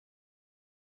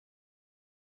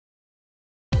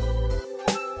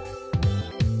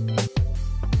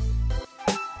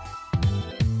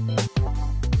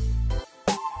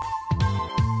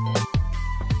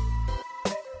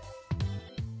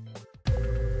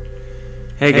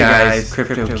Hey guys,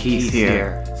 Crypto Keith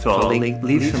here. So I'll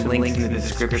leave some links in the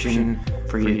description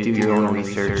for you to do your own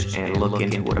research and look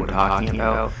into what I'm talking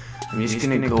about. I'm just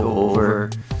going to go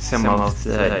over some of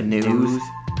the news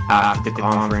after the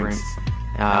conference,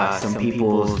 some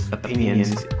people's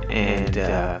opinions and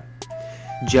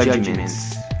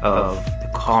judgments of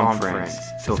the conference.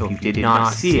 So if you did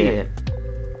not see it,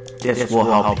 this will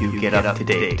help you get up to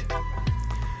date.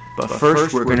 But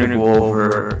first we're going to go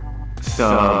over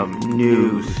some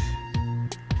news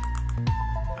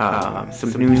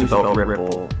about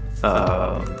Ripple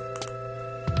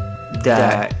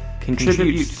that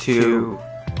contributes to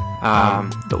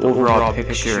the overall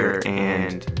picture,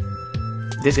 and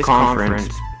this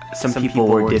conference some people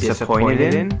were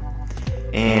disappointed in,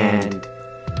 and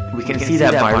we can see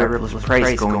that by Ripple's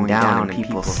price going down and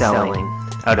people selling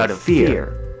out of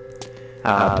fear.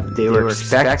 They were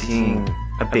expecting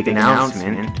a big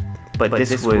announcement, but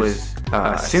this was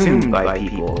assumed by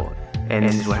people, and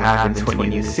this is what happens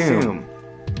when you assume.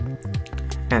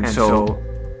 And so,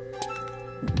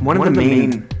 one of the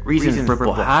main reasons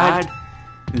Ripple had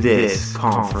this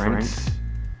conference,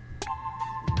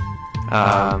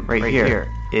 right here,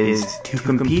 is to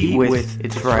compete with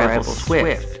its rival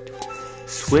Swift.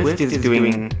 Swift is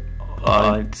doing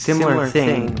a similar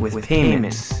thing with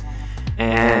payments,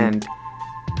 and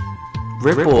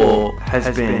Ripple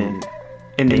has been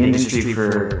in the industry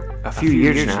for a few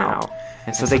years now,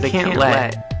 and so they can't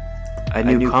let a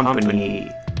new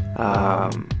company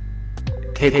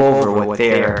take over what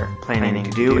they're planning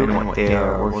to do and what they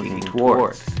are working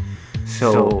towards.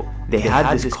 So they had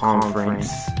this conference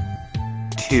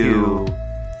to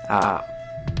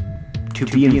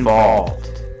be involved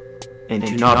and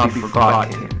to not be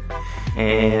forgotten,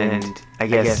 and I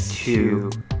guess to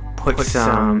put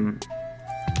some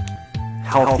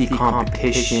healthy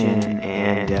competition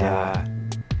and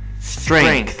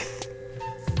strength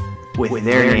with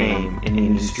their name in the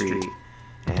industry,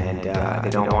 and they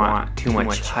don't want too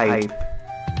much hype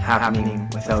happening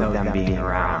without them being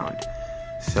around.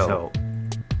 So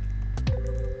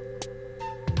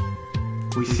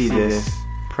we see this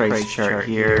price chart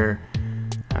here,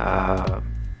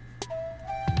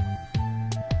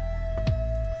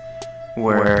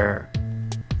 where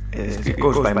it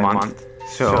goes by month.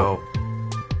 So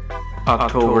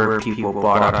October, people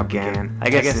bought up again.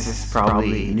 I guess this is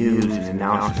probably news and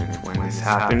announcements when this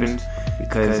happens,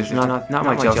 because there's not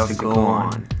much else to go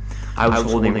on. I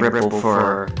was holding Ripple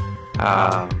for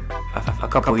a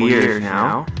couple years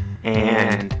now,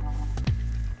 and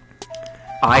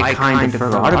I kind of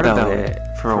forgot about it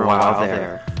for a while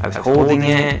there. I was holding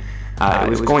it. It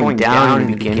was going down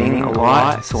in the beginning a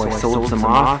lot, so I sold some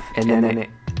off, and then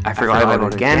I forgot about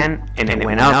it again, and it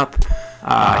went up.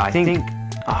 I think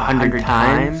 100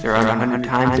 times, or around 100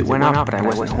 times it went up, but I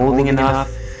wasn't holding enough,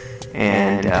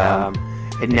 and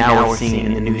now we're seeing it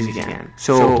in the news again.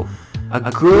 So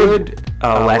a good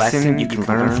lesson you can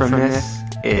learn from this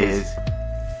is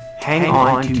hang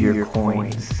on to your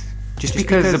coins. Just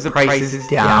because the price is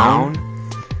down,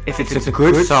 if it's a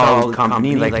good solid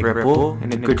company like Ripple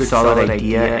and a good solid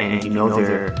idea, and you know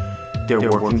they're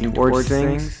working towards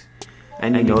things,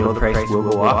 and you know the price will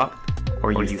go up,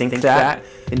 or you think that,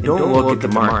 and don't look at the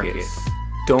markets.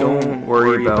 Don't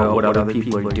worry about what other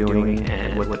people are doing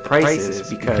and what the price is,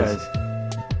 because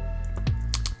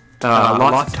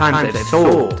lots of times I've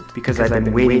sold because I've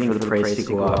been waiting for the price to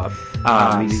go up.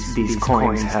 These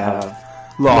coins have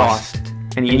lost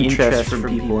any interest from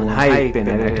people in hype, and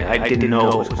I didn't know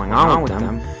what was going on with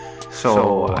them,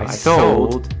 so I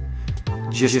sold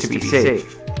just to be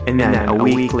safe. And then a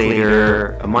week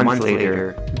later, a month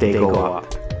later, they go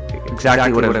up.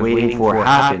 Exactly what I was waiting for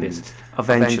happens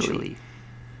eventually.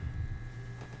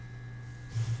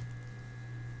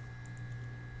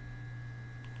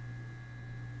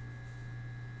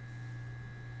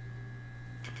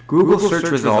 Google search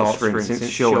results, for instance,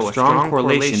 show a strong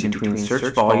correlation between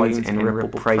search volumes and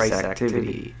Ripple price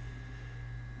activity.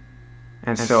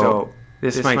 And so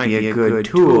this might be a good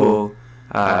tool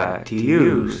to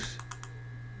use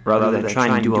rather than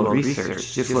trying to do all the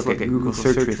research. Just look at Google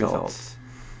search results.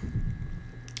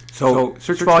 So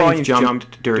search volumes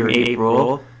jumped during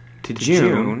April to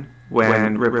June,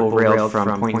 when Ripple railed from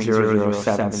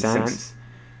 0.007 cents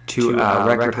to a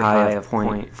record high of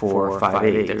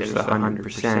 0.458. There's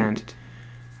 100%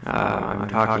 I'm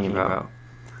talking about,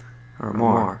 or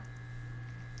more.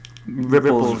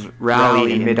 Ripple's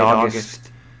rally in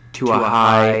mid-August to a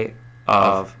high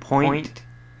of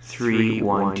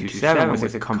 0.3127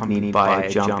 was accompanied by a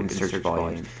jump in search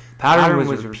volume. Pattern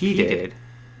was repeated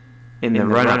in the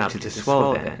run-up to the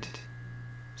Swell event.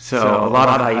 So a lot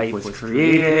of hype was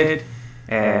created,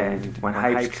 And when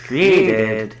hype's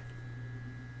created,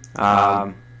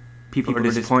 people are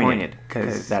disappointed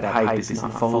because that hype is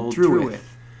not followed through with.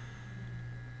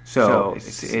 So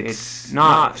it's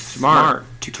not smart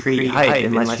to create hype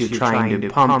unless you're trying to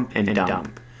pump and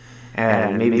dump.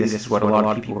 And maybe this is what a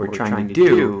lot of people were trying to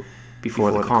do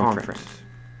before the conference.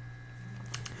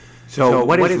 So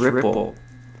what is Ripple?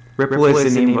 Ripple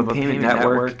is the name of a payment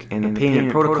network and the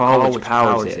payment protocol which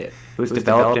powers it. It was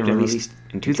developed and released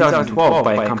in 2012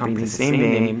 by a company with the same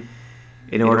name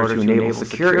in order to enable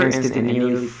secure, instant, and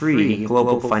nearly free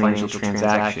global financial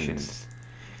transactions.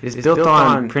 It is built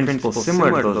on principles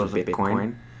similar to those of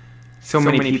Bitcoin. So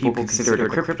many people consider it a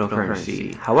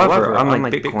cryptocurrency. However,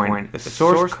 unlike Bitcoin, the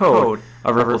source code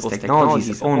of Ripple's technology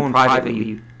is owned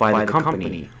privately by the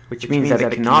company, which means that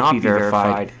it cannot be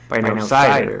verified by an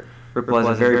outsider. Ripple has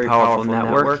a very powerful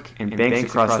network, and banks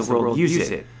across the world use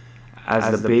it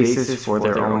as the basis for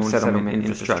their own settlement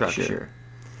infrastructure.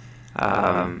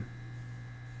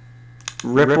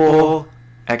 Ripple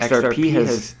XRP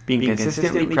has been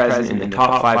consistently present in the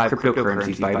top 5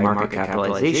 cryptocurrencies by market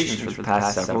capitalizations for the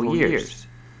past several years.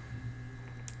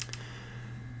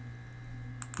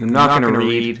 I'm not going to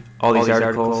read all these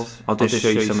articles. I'll just show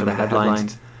you some of the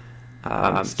headlines.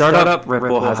 Startup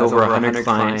Ripple has over 100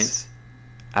 clients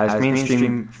as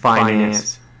mainstream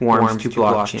finance warms to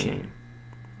blockchain.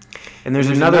 And there's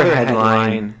another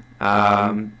headline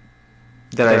that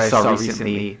I saw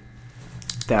recently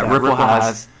that Ripple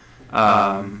has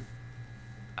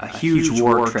a huge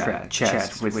war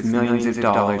chest with millions of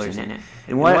dollars in it.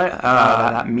 And what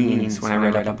that means when I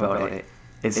read up about it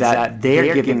is that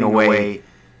they're giving away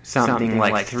something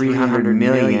like $300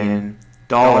 million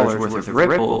worth of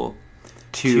Ripple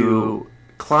to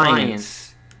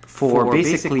clients for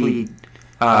basically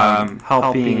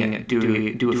helping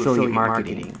do affiliate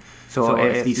marketing. So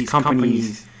if these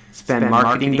companies spend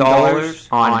marketing dollars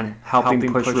on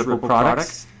helping push Ripple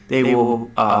products, they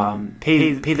will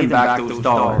pay them back those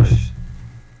dollars.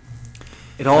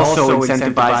 It also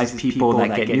incentivizes people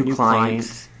that get new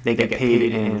clients. They get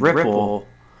paid in Ripple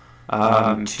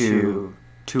to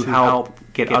help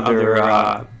get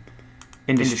other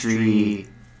industry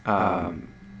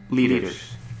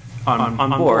leaders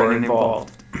on board and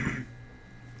involved.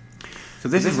 So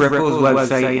this is Ripple's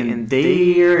website, and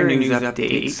their news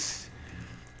updates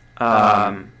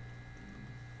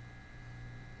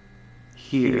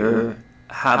here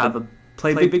have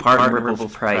play a big part in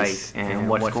Ripple's price and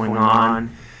what's going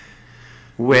on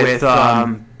with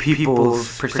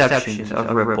people's perceptions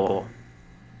of Ripple.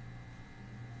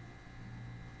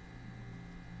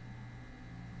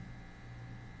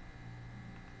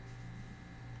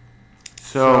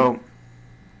 So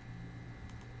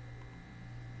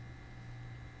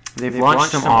they've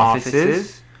launched some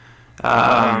offices.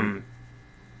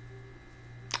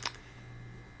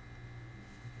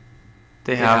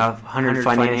 They have 100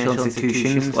 financial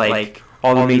institutions, like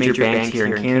all the major banks here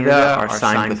in Canada are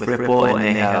signed with Ripple, and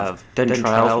they have done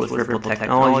trials with Ripple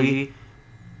technology.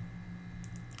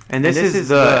 And this is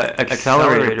the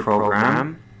accelerated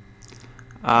program.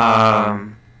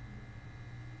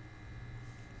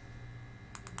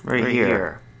 Right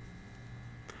here,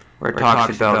 where it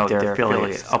talks about their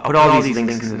affiliates. I'll put all these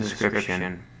links in the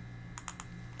description.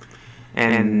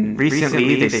 And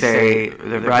recently, they say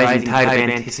the rising tide of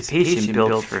anticipation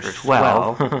builds for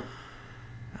Swell.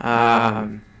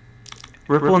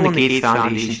 Ripple and the Gates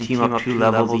Foundation team up to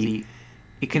level the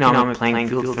economic playing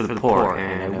field for the poor.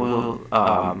 And I will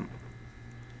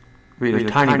read a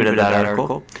tiny bit of that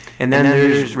article. And then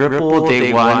there's Ripple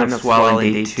Day 1 of Swell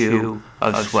and Day 2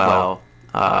 of Swell.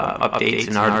 Updates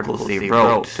and articles they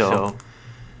wrote. So,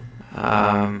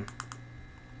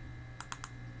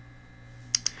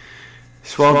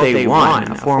 Swell Day 1,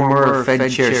 a former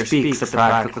Fed chair speaks the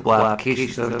practical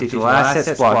applications of digital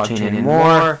assets, blockchain, and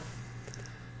more.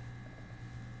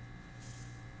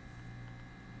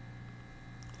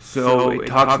 So it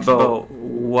talks about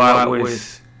what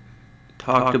was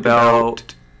talked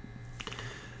about.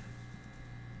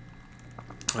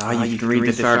 You can read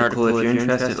this article if you're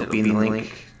interested. It'll be in the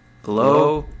link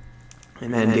below.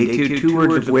 And then Day 2,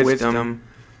 words of wisdom.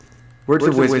 Words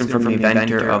of wisdom from the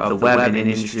inventor of the web and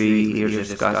industry. Leaders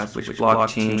discuss which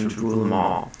blockchains rule them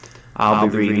all. I'll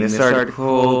be reading this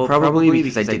article probably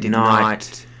because I did not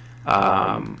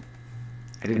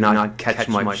catch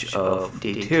much of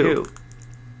Day 2.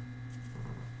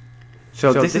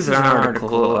 So this is an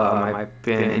article I've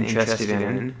been interested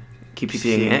in. Keep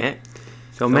seeing it.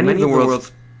 So many of the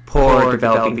world's poor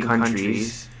developing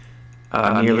countries,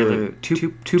 nearly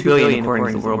 2 billion according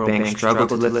to the World Bank, struggle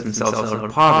to lift themselves out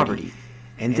of poverty.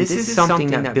 And this is something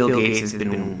that Bill Gates has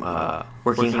been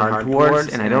working hard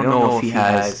towards, and I don't know if he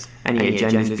has any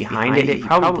agendas behind it. He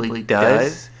probably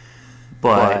does,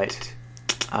 but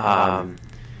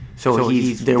so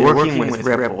they're working with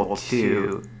Ripple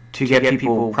to get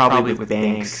people, probably with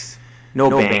banks, no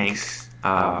banks,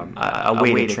 a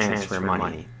way to transfer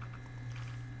money.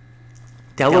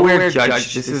 Delaware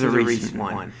judge, this is a recent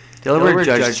one. Delaware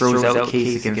judge throws out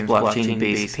case against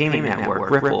blockchain-based payment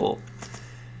network Ripple.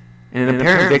 In an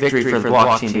apparent victory for the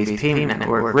blockchain-based payment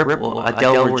network Ripple, a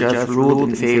Delaware judge ruled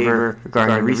in favor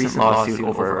regarding a recent lawsuit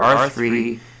over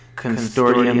R3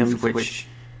 consortiums which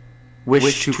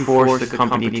wished to force the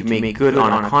company to make good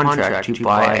on a contract to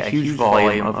buy a huge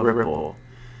volume of Ripple.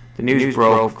 The news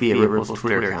broke via Ripple's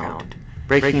Twitter account.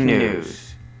 Breaking news.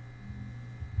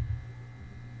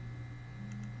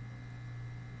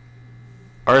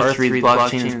 R3's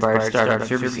blockchain-inspired startup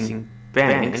servicing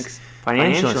banks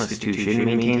financial institution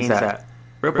maintains that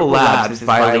Ripple Labs has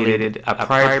violated a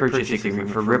prior purchase agreement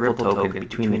for Ripple token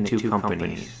between the two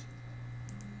companies.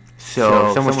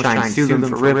 So someone's trying to sue them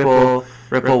for Ripple.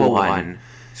 Ripple won.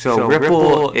 So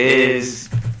Ripple is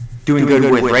doing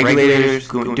good with regulators,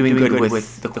 doing good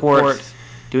with the courts,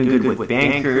 doing good with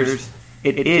bankers.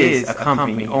 It is a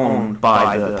company owned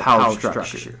by the power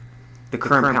structure. The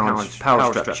current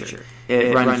power structure.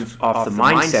 It runs off the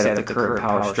mindset of the current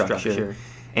power structure,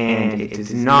 and it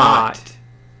is not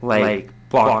like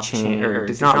blockchain, or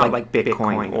it's not like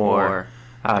Bitcoin or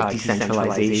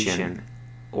decentralization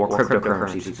or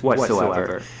cryptocurrencies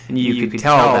whatsoever. And you could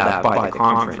tell that by the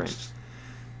conference.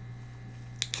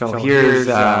 So here's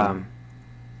an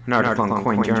article on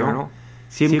Coin Journal.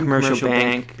 Steemit Commercial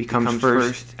Bank becomes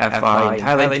first FI in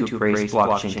Thailand to embrace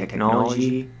blockchain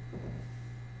technology.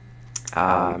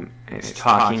 It's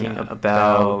talking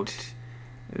about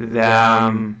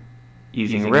them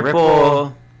using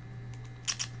Ripple.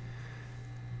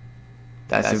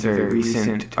 That's a very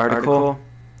recent article.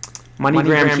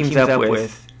 MoneyGram teams up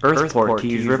with Earthport to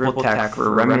use Ripple tech for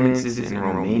remittances in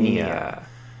Romania.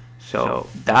 So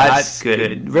that's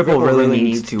good. Ripple really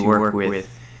needs to work with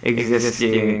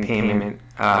existing payment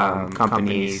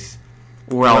companies,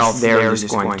 or else they're just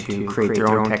going to create their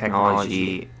own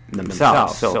technology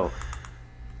themselves. So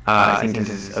I think this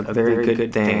is a very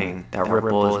good thing that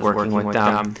Ripple is working with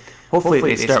them. Hopefully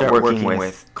they start working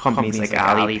with companies like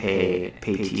Alipay,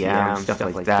 Paytm, stuff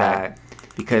like that,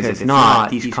 because if not,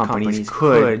 these companies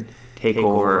could take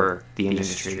over the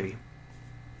industry.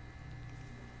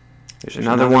 There's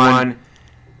another one.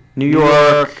 New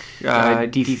York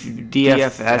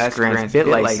DFS grants bit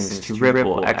license to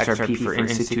Ripple XRP for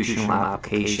institutional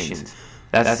applications.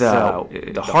 That's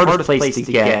the hardest place to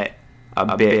get a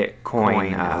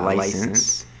Bitcoin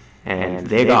license, and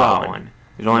they got one.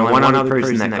 There's only one other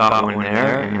person that got one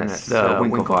there, and that's the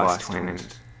Winklevoss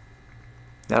twins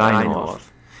that I know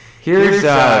of. Here's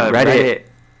Reddit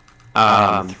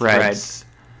threads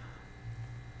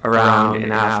around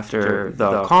and after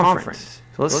the conference.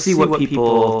 So let's see what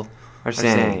people are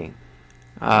saying.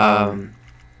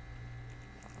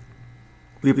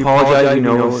 We apologize, we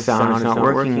know the sound is not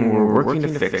working, we're working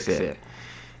to fix it.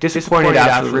 Disappointed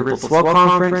after the Ripple Swell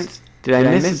conference. Did I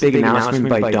miss a big announcement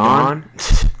by Don?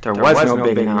 There was no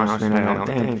big announcement, I don't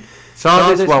think. Saw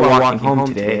this while walking home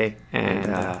today, and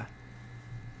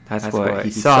that's what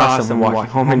he saw. Someone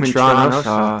walking home in Toronto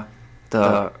saw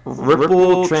the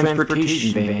Ripple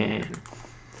transportation van.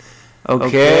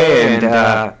 Okay, and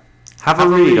have a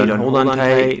read on Hold On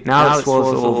Tight. Now that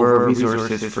Swell is over,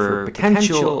 resources for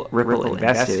potential Ripple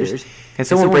investors. Can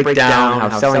someone break down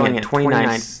how selling at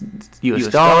 $29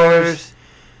 US,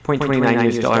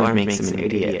 $0.29 US makes them an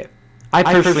idiot? I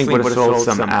personally would have sold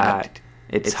some at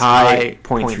its high,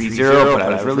 0.30, but I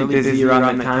was really busy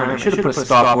around that time. I should have put a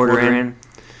stop order in.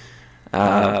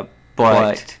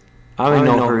 But I'm in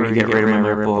no hurry to get rid of my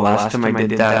Ripple. Last time I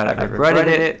did that, I regretted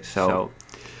it. So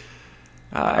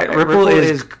Ripple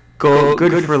is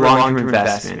good for long-term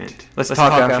investment. Let's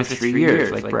talk after 3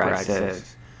 years, like Brad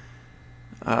says.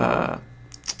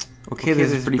 Okay,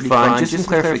 this is pretty fun. Just some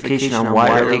clarification on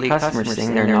why early customers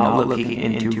saying they're not looking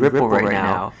into Ripple right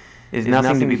now is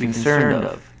nothing to be concerned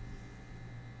of.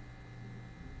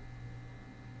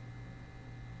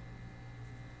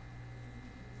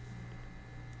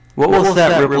 What will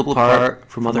set Ripple apart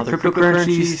from other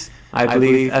cryptocurrencies? I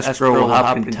believe escrow will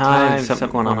happen in time, something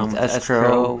going on with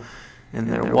escrow in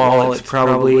their wallets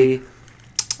probably.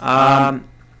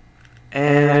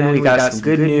 And we got some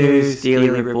good news, Daily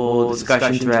Ripple,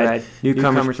 discussion thread.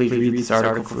 Newcomers, please read this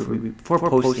article before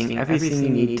posting everything you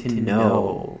need to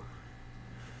know.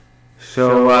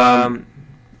 So,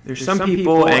 there's some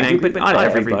people angry, but not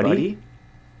everybody.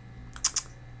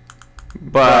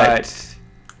 But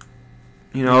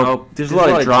there's a lot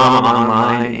of drama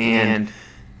online, and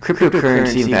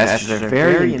cryptocurrency investors are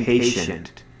very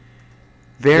impatient.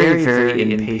 Very,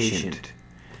 very impatient.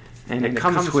 And it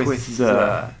comes with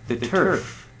the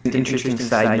turf. An interesting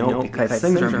side note, because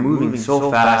things are moving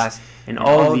so fast, and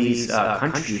all these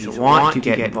countries want to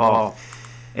get involved.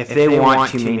 If they want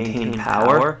to maintain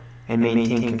power and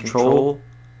maintain control,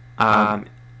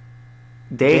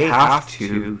 they have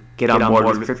to get on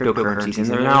board with cryptocurrencies, and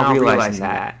they're now realizing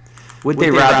that. Would they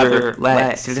rather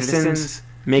let citizens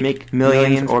make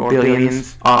millions or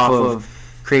billions off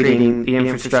of creating the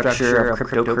infrastructure of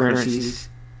cryptocurrencies?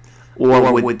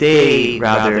 Or would they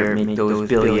rather make those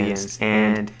billions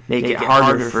and make it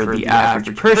harder for the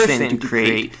average person to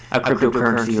create a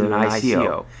cryptocurrency or an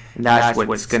ICO? And that's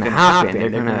what's going to happen. They're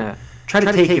going to try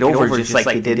to take it over just like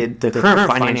they did the current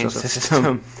financial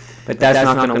system. But that's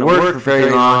not going to work for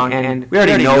very long. And we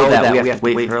already know that we have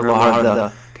to wait for a lot of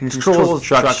the control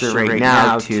structure right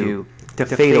now to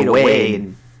fade away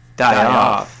and die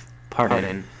off.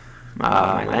 Pardon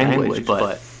my language,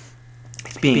 but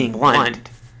it's being blunt.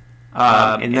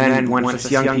 And then once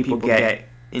young people get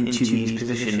into these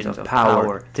positions of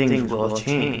power, things will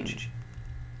change.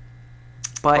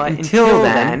 But until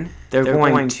then, they're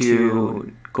going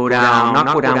to not go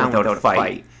down without a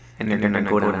fight, and they're going to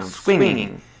go down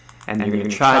swinging, and they're going to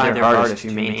try their hardest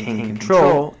to maintain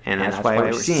control, and that's why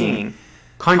we're seeing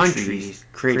countries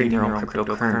creating their own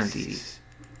cryptocurrencies.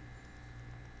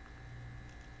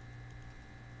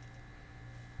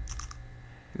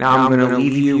 Now I'm going to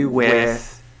leave you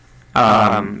with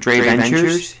Dre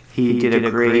Ventures. He did a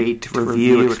great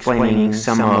review explaining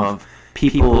some of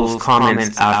people's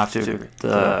comments after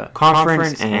the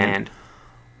conference and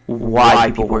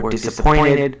why people were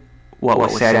disappointed, what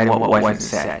was said and what wasn't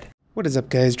said. What is up,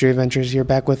 guys? Dre Ventures here,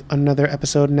 back with another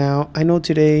episode now. I know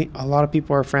today a lot of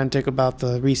people are frantic about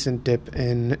the recent dip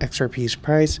in XRP's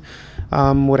price.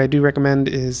 What I do recommend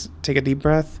is take a deep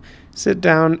breath, sit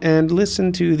down, and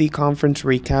listen to the conference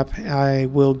recap. I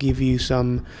will give you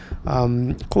some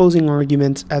closing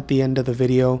arguments at the end of the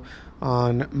video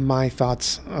on my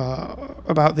thoughts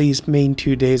about these main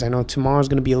 2 days. I know tomorrow's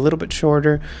going to be a little bit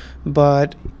shorter,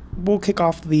 but we'll kick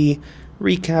off the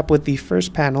recap with the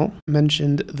first panel.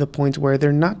 Mentioned the points where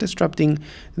they're not disrupting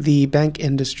the bank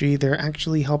industry, they're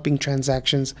actually helping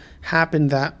transactions happen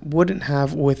that wouldn't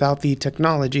have without the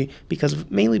technology,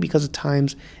 mainly because of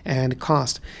times and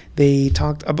cost. They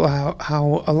talked about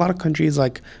how a lot of countries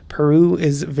like Peru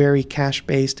is very cash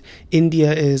based,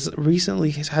 India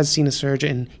has seen a surge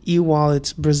in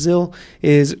e-wallets, Brazil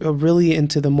is really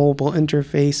into the mobile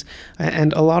interface,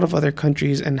 and a lot of other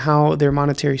countries and how their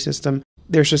monetary system,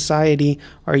 their society,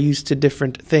 are used to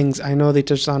different things. I know they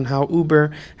touched on how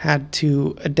Uber had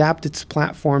to adapt its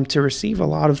platform to receive a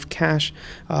lot of cash,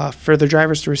 for the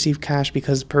drivers to receive cash,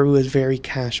 because Peru is very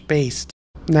cash-based.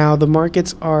 Now, the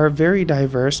markets are very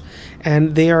diverse,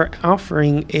 and they are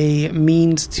offering a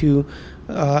means to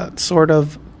sort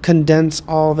of condense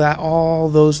all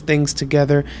those things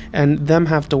together, and them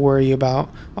have to worry about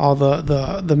all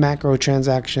the macro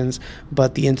transactions,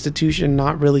 but the institution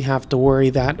not really have to worry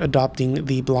that adopting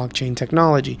the blockchain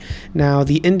technology. Now,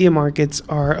 the India markets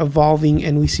are evolving,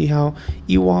 and we see how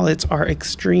e-wallets are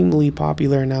extremely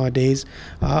popular nowadays.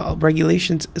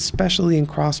 Regulations, especially in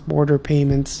cross-border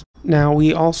payments. Now,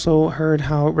 we also heard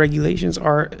how regulations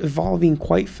are evolving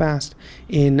quite fast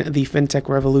in the fintech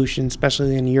revolution,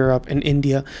 especially in Europe and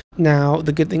India. Now,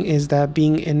 the good thing is that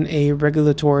being in a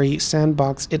regulatory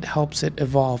sandbox, it helps it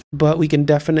evolve. But we can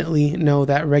definitely know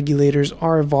that regulators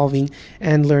are evolving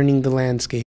and learning the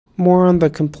landscape. More on the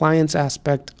compliance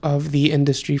aspect of the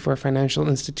industry for financial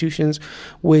institutions,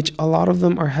 which a lot of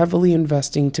them are heavily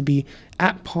investing to be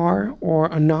at par or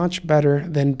a notch better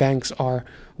than banks are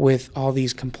with all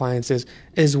these compliances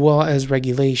as well as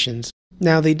regulations.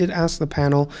 Now, they did ask the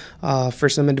panel for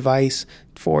some advice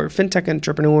for fintech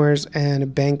entrepreneurs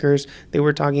and bankers. They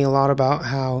were talking a lot about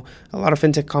how a lot of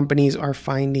fintech companies are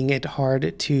finding it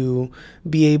hard to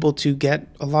be able to get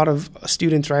a lot of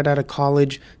students right out of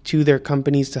college to their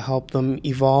companies to help them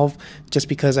evolve, just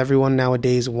because everyone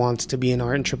nowadays wants to be an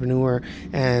entrepreneur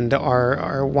and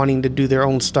are wanting to do their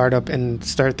own startup and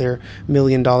start their $1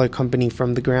 million company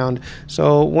from the ground.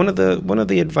 So one of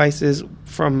the advices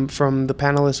from the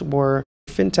panelists were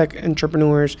fintech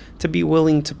entrepreneurs to be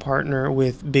willing to partner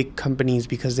with big companies,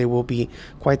 because they will be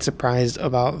quite surprised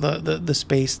about the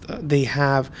space they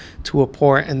have to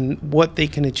apport and what they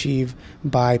can achieve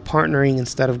by partnering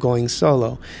instead of going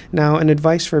solo. Now, an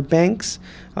advice for banks,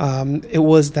 it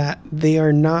was that they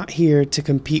are not here to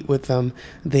compete with them,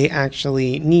 they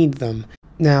actually need them.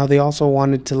 Now, they also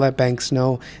wanted to let banks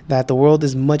know that the world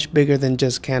is much bigger than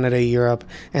just Canada, Europe,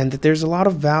 and that there's a lot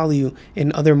of value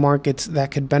in other markets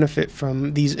that could benefit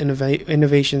from these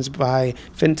innovations by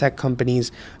fintech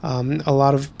companies. A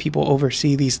lot of people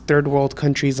oversee these third world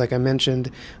countries, like I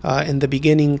mentioned in the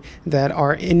beginning, that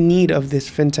are in need of this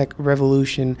fintech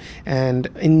revolution and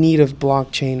in need of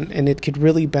blockchain, and it could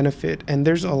really benefit. And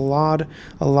there's a lot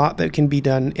that can be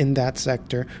done in that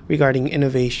sector regarding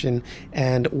innovation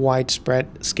and widespread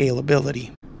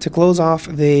scalability. To close off,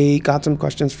 they got some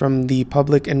questions from the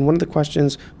public, and one of the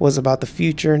questions was about the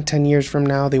future. 10 years from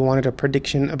now, they wanted a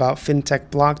prediction about fintech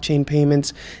blockchain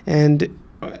payments and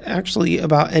actually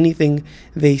about anything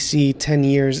they see 10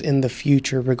 years in the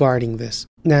future regarding this.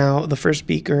 Now, the first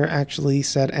speaker actually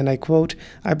said, and I quote,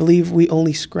 "I believe we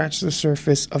only scratch the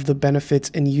surface of the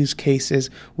benefits and use cases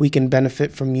we can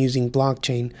benefit from using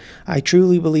blockchain. I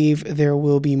truly believe there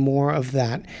will be more of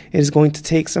that. It is going to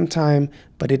take some time,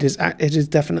 but it is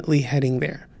definitely heading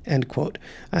there." End quote.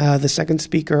 The second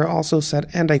speaker also said,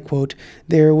 and I quote,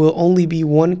 "There will only be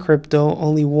one crypto,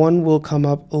 only one will come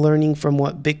up, learning from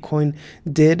what Bitcoin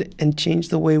did and change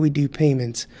the way we do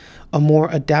payments. A more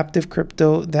adaptive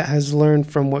crypto that has learned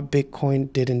from what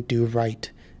Bitcoin didn't do right."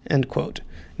 End quote.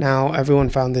 Now, everyone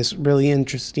found this really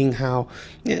interesting how,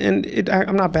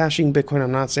 I'm not bashing Bitcoin,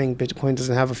 I'm not saying Bitcoin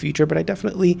doesn't have a future, but I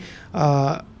definitely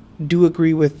do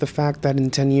agree with the fact that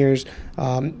in 10 years,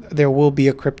 there will be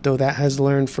a crypto that has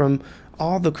learned from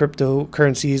all the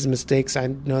cryptocurrencies mistakes. I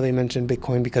know they mentioned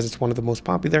Bitcoin because it's one of the most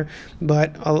popular,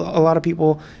 but a lot of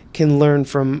people can learn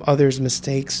from others'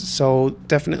 mistakes. So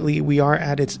definitely we are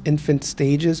at its infant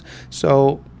stages.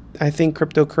 So I think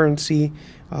cryptocurrency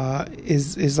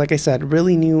is, like I said,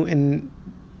 really new, and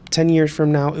 10 years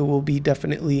from now, it will be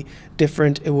definitely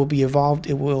different. It will be evolved.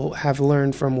 It will have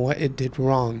learned from what it did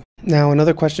wrong. Now,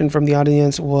 another question from the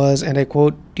audience was, and I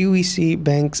quote, "Do we see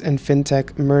banks and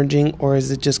fintech merging, or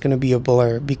is it just going to be a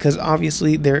blur? Because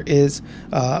obviously there is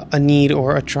a need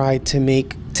or a try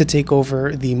to take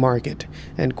over the market."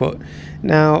 End quote.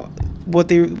 Now, what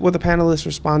the panelists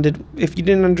responded, if you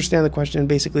didn't understand the question,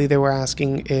 basically they were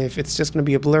asking if it's just going to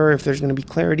be a blur, if there's going to be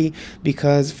clarity,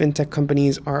 because fintech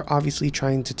companies are obviously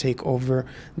trying to take over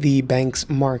the bank's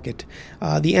market.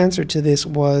 The answer to this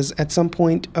was, at some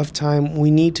point of time,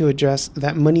 we need to address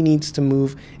that money needs to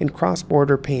move in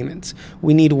cross-border payments.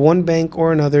 We need one bank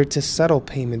or another to settle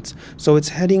payments. So it's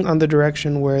heading on the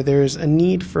direction where there's a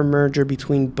need for merger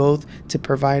between both to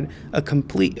provide a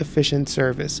complete, efficient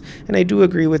service. And I do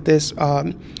agree with this.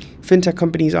 Fintech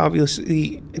companies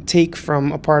obviously take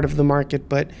from a part of the market,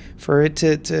 but for it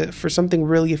for something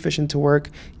really efficient to work,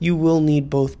 you will need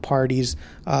both parties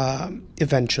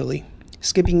eventually.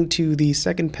 Skipping to the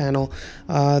second panel,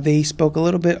 they spoke a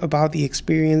little bit about the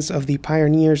experience of the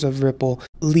pioneers of Ripple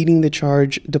leading the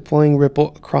charge, deploying Ripple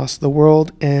across the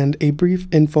world, and a brief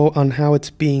info on how it's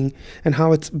been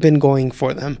going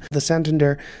for them. The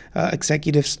Santander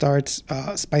executive starts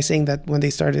by saying that when they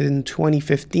started in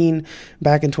 2015,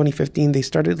 back in 2015, they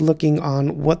started looking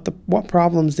on what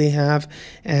problems they have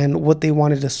and what they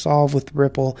wanted to solve with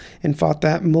Ripple, and thought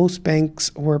that most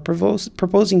banks were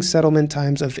proposing settlement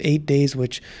times of 8 days,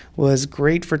 which was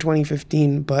great for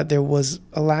 2015, but there was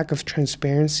a lack of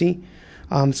transparency.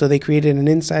 So they created an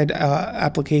inside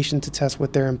application to test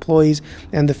with their employees,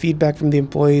 and the feedback from the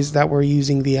employees that were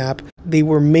using the app, they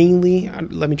were mainly,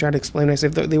 let me try to explain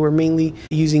myself, they were mainly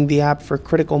using the app for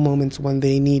critical moments when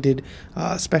they needed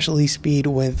especially speed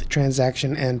with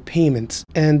transaction and payments.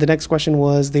 And the next question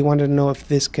was, they wanted to know if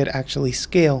this could actually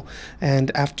scale.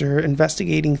 And after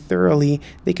investigating thoroughly,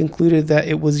 they concluded that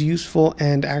it was useful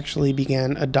and actually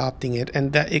began adopting it,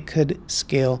 and that it could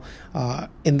scale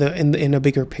in a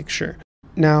bigger picture.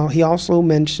 Now, he also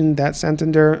mentioned that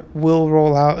Santander will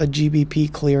roll out a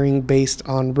GBP clearing based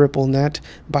on RippleNet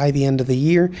by the end of the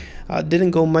year.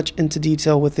 Didn't go much into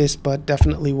detail with this, but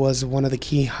definitely was one of the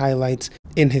key highlights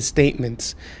in his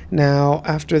statements. Now,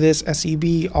 after this,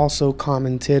 SEB also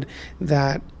commented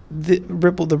that the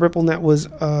RippleNet was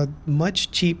a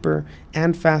much cheaper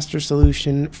and faster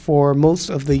solution for most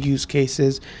of the use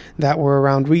cases that were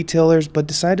around retailers, but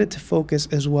decided to focus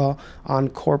as well on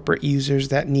corporate users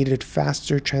that needed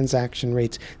faster transaction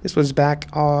rates. This was back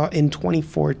in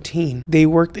 2014. They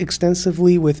worked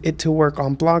extensively with it to work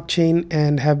on blockchain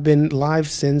and have been live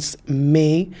since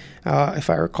May, if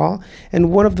I recall.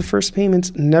 And one of the first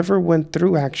payments never went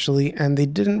through, actually, and they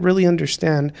didn't really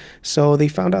understand. So they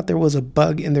found out there was a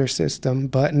bug in their system,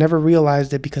 but never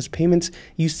realized it because payments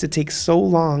used to take so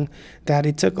long that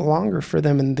it took longer for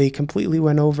them, and they completely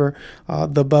went over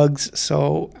the bugs.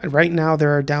 So right now they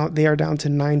are down to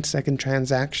 9-second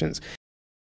transactions.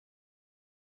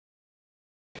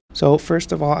 So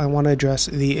first of all, I want to address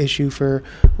the issue for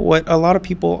what a lot of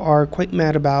people are quite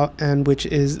mad about, and which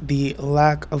is the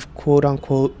lack of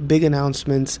quote-unquote big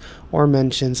announcements or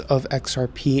mentions of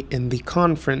XRP in the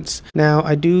conference. Now,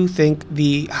 I do think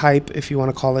the hype, if you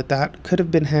want to call it that, could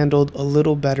have been handled a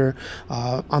little better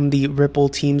on the Ripple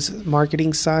team's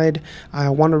marketing side. I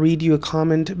want to read you a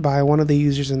comment by one of the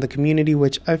users in the community,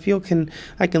 which I feel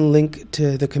I can link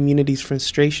to the community's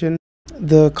frustration.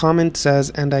 The comment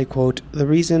says, and I quote, "The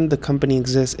reason the company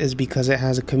exists is because it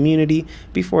has a community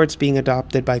before it's being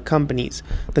adopted by companies.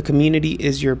 The community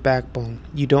is your backbone.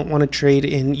 You don't want to trade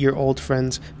in your old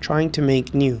friends trying to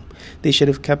make new. They should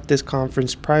have kept this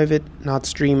conference private, not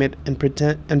stream it, and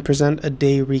present a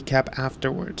day recap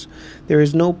afterwards. There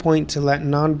is no point to let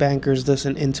non-bankers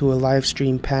listen into a live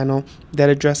stream panel that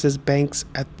addresses banks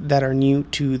that are new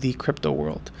to the crypto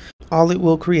world. All it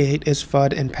will create is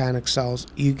FUD and panic sells.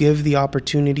 You give the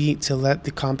opportunity to let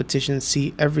the competition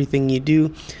see everything you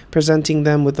do, presenting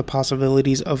them with the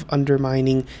possibilities of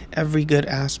undermining every good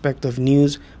aspect of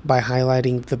news by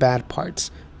highlighting the bad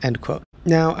parts." End quote.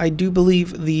 Now, I do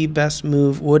believe the best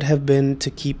move would have been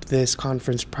to keep this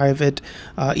conference private,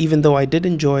 even though I did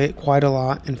enjoy it quite a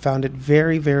lot and found it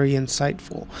very, very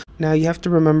insightful. Now, you have to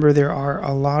remember there are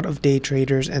a lot of day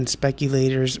traders and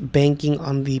speculators banking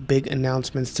on the big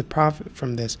announcements to profit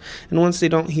from this. And once they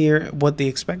don't hear what they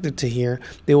expected to hear,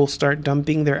 they will start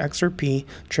dumping their XRP,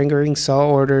 triggering sell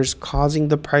orders, causing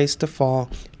the price to fall,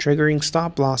 triggering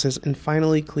stop losses, and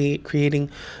finally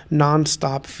creating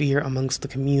non-stop fear amongst the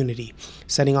community,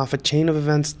 setting off a chain of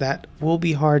events that will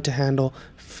be hard to handle,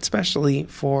 especially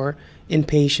for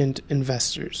impatient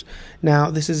investors. Now,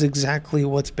 this is exactly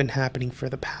what's been happening for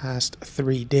the past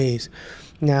 3 days.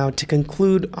 Now, to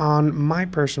conclude on my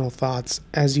personal thoughts,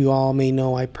 as you all may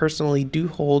know, I personally do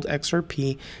hold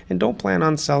XRP and don't plan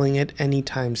on selling it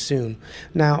anytime soon.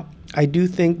 Now, I do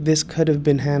think this could have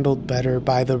been handled better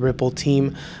by the Ripple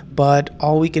team, but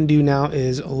all we can do now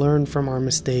is learn from our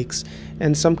mistakes.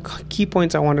 And some key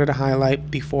points I wanted to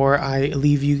highlight before I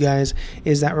leave you guys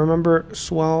is that, remember,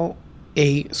 Swell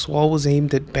was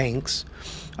aimed at banks.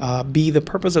 B, the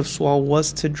purpose of Swell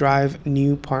was to drive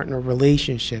new partner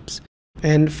relationships.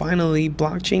 And finally,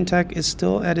 blockchain tech is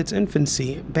still at its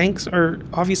infancy. Banks are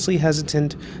obviously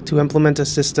hesitant to implement a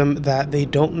system that they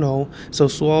don't know, so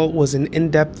Swell was an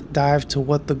in-depth dive to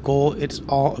what the goal is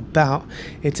all about.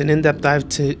 It's an in-depth dive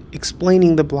to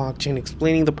explaining the blockchain,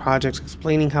 explaining the projects,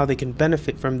 explaining how they can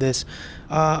benefit from this.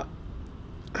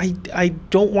 I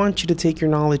don't want you to take your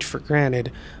knowledge for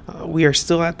granted. We are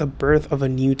still at the birth of a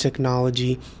new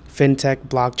technology, fintech,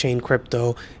 blockchain,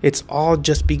 crypto. It's all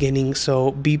just beginning,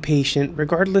 so be patient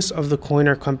regardless of the coin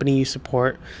or company you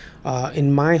support.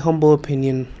 In my humble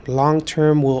opinion, long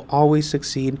term will always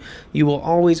succeed. You will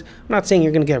always, I'm not saying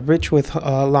you're going to get rich with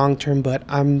long term, but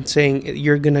I'm saying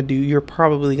you're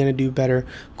probably going to do better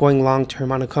going long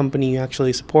term on a company you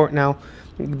actually support. Now,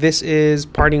 this is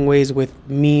parting ways with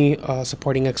me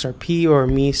supporting XRP or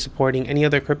me supporting any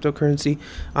other cryptocurrency.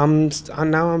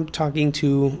 Now I'm talking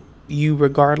to you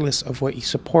regardless of what you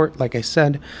support. Like I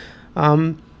said,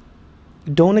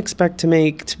 don't expect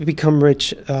to become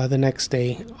rich the next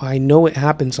day. I know it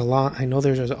happens a lot. I know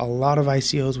there's a lot of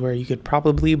ICOs where you could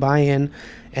probably buy in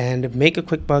and make a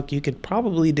quick buck. You could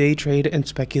probably day trade and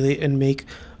speculate and make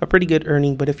a pretty good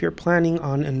earning. But if you're planning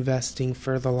on investing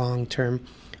for the long term,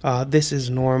 this is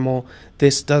normal.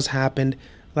 This does happen.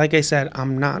 Like I said,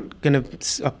 I'm not going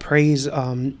to praise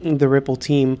the Ripple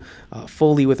team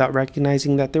fully without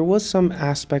recognizing that there was some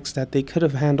aspects that they could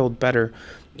have handled better.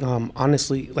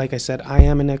 Honestly, like I said, I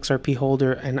am an XRP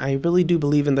holder, and I really do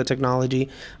believe in the technology.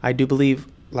 I do believe,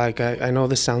 I know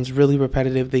this sounds really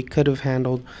repetitive, they could have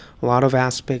handled a lot of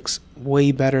aspects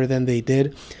way better than they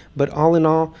did. But all in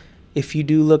all, if you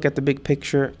do look at the big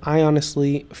picture, I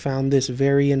honestly found this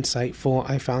very insightful.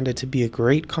 I found it to be a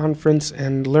great conference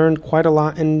and learned quite a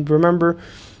lot. And remember,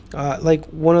 like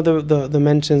one of the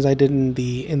mentions I did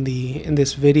in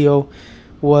this video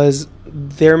was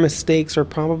their mistakes are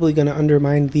probably going to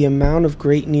undermine the amount of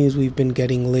great news we've been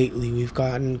getting lately. We've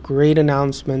gotten great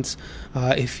announcements.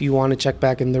 If you want to check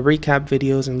back in the recap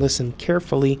videos and listen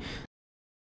carefully,